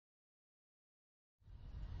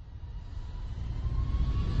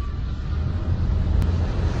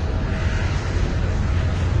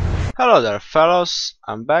Hello there fellows,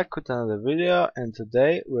 I'm back with another video and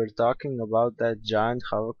today we're talking about that giant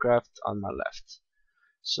hovercraft on my left.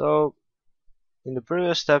 So in the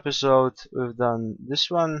previous episode we've done this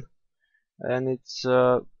one and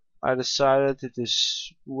I decided it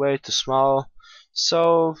is way too small,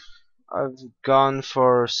 so I've gone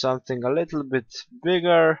for something a little bit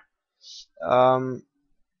bigger, um,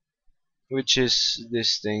 which is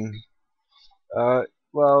this thing. Uh,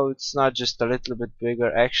 well, it's not just a little bit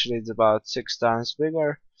bigger, actually it's about 6 times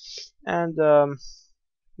bigger, and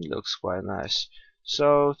it looks quite nice.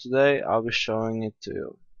 So today I'll be showing it to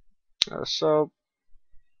you. So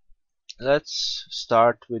let's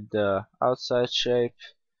start with the outside shape.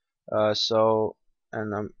 And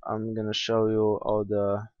I'm gonna show you all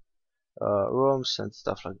the rooms and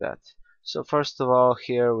stuff like that. So first of all,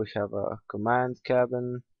 here we have a command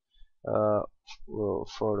cabin uh,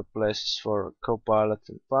 for the places for co-pilot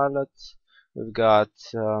and pilot. We've got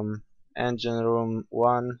engine room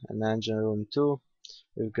 1 and engine room 2.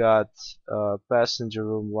 We've got passenger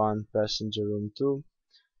room 1, passenger room 2.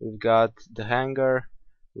 We've got the hangar,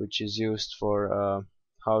 which is used for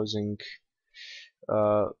housing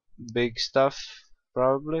uh, big stuff,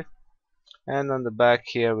 probably. And on the back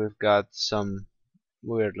here, we've got some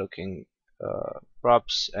weird looking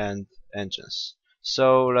props and engines.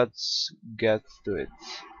 So let's get to it.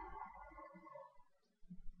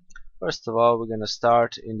 First of all, we're gonna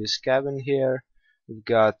start in this cabin here. We've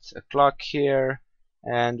got a clock here,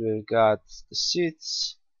 and we've got the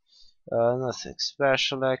seats. Nothing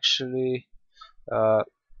special actually. Uh,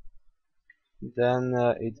 then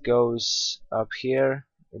it goes up here,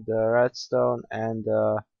 the redstone, and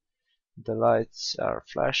the lights are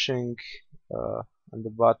flashing on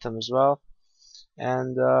the bottom as well.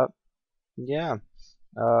 And yeah,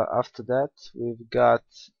 after that we've got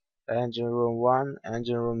engine room 1,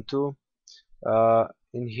 engine room 2.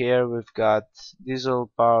 In here we've got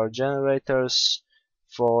diesel power generators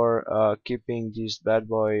for keeping this bad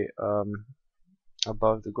boy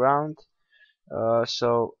above the ground.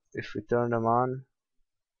 So if we turn them on,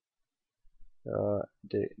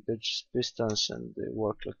 they're just pistons and they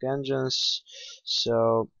work like engines.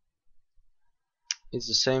 So it's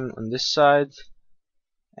the same on this side,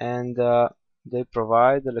 and they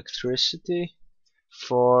provide electricity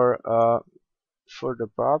for the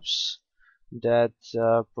props that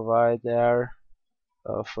provide air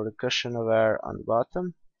for the cushion of air on the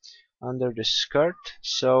bottom under the skirt.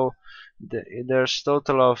 So there's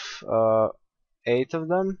total of 8 of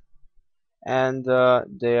them, and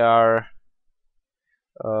they are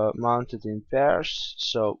mounted in pairs.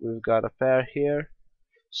 So we've got a pair here.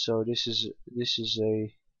 So this is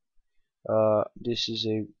a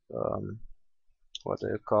what do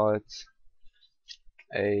you call it,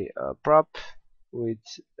 a prop with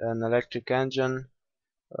an electric engine,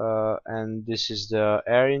 and this is the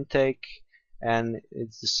air intake, and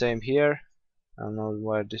it's the same here. I don't know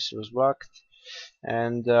why this was blocked.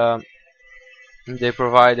 And they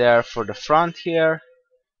provide air for the front here,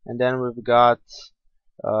 and then we've got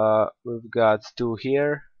 2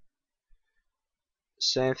 here,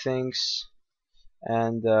 same things.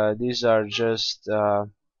 And these are just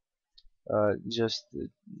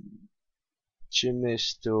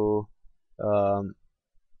chimneys to um,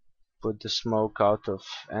 put the smoke out of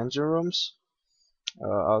engine rooms,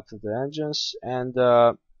 out of the engines. And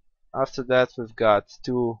after that we've got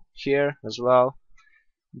 2 here as well.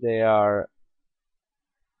 They are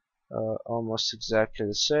almost exactly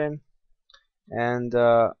the same, and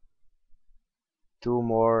 2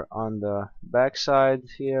 more on the back side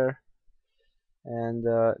here, and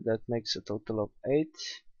that makes a total of 8.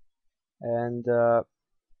 And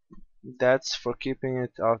that's for keeping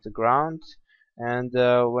it off the ground. And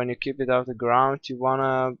when you keep it off the ground, you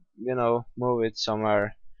wanna, move it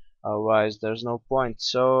somewhere, otherwise there's no point.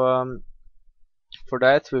 So for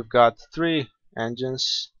that we've got 3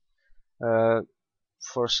 engines.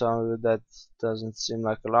 For some of you that doesn't seem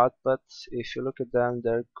like a lot, but if you look at them,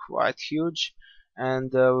 they're quite huge.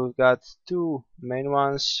 And we've got 2 main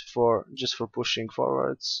ones for just for pushing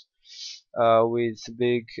forwards, with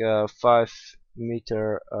big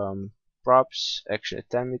 5-meter props, actually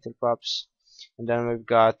 10-meter props. And then we've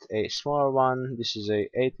got a smaller one. This is a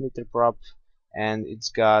 8-meter prop, and it's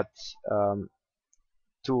got 2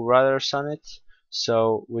 rudders on it.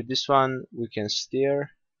 So with this one we can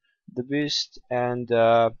steer the beast and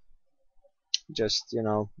just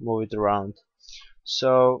move it around.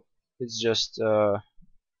 So it's just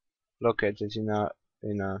located in a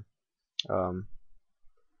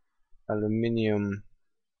aluminium,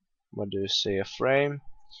 what do you say, a frame,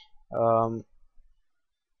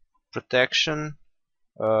 protection,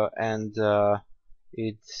 and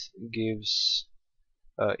it gives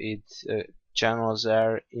it channels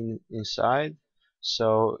air inside,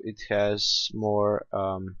 so it has more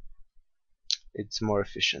it's more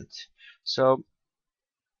efficient. So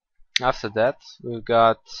after that we've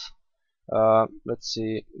got let's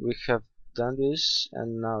see, we have done this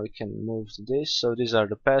and now we can move to this. So these are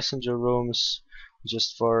the passenger rooms,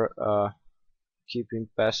 just for keeping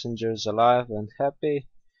passengers alive and happy,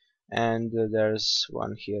 and there's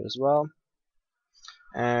one here as well.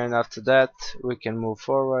 And after that we can move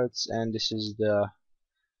forwards, and this is the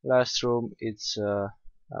last room. It's a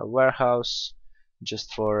warehouse,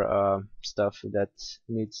 just for stuff that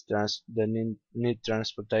need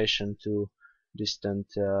transportation to distant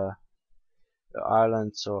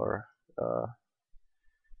islands uh,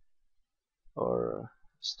 or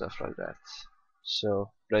stuff like that.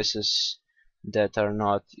 So places that are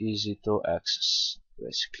not easy to access,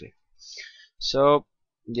 basically. So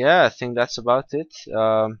yeah, I think that's about it.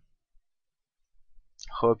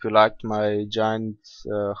 Hope you liked my giant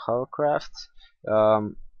hovercraft.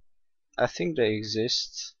 Um, I think they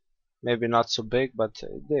exist. Maybe not so big, but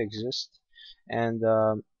they exist. And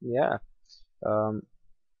yeah, um,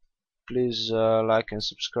 please like and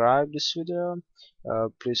subscribe this video.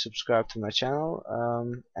 Please subscribe to my channel.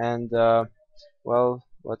 And well,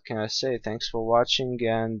 what can I say? Thanks for watching,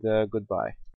 and goodbye.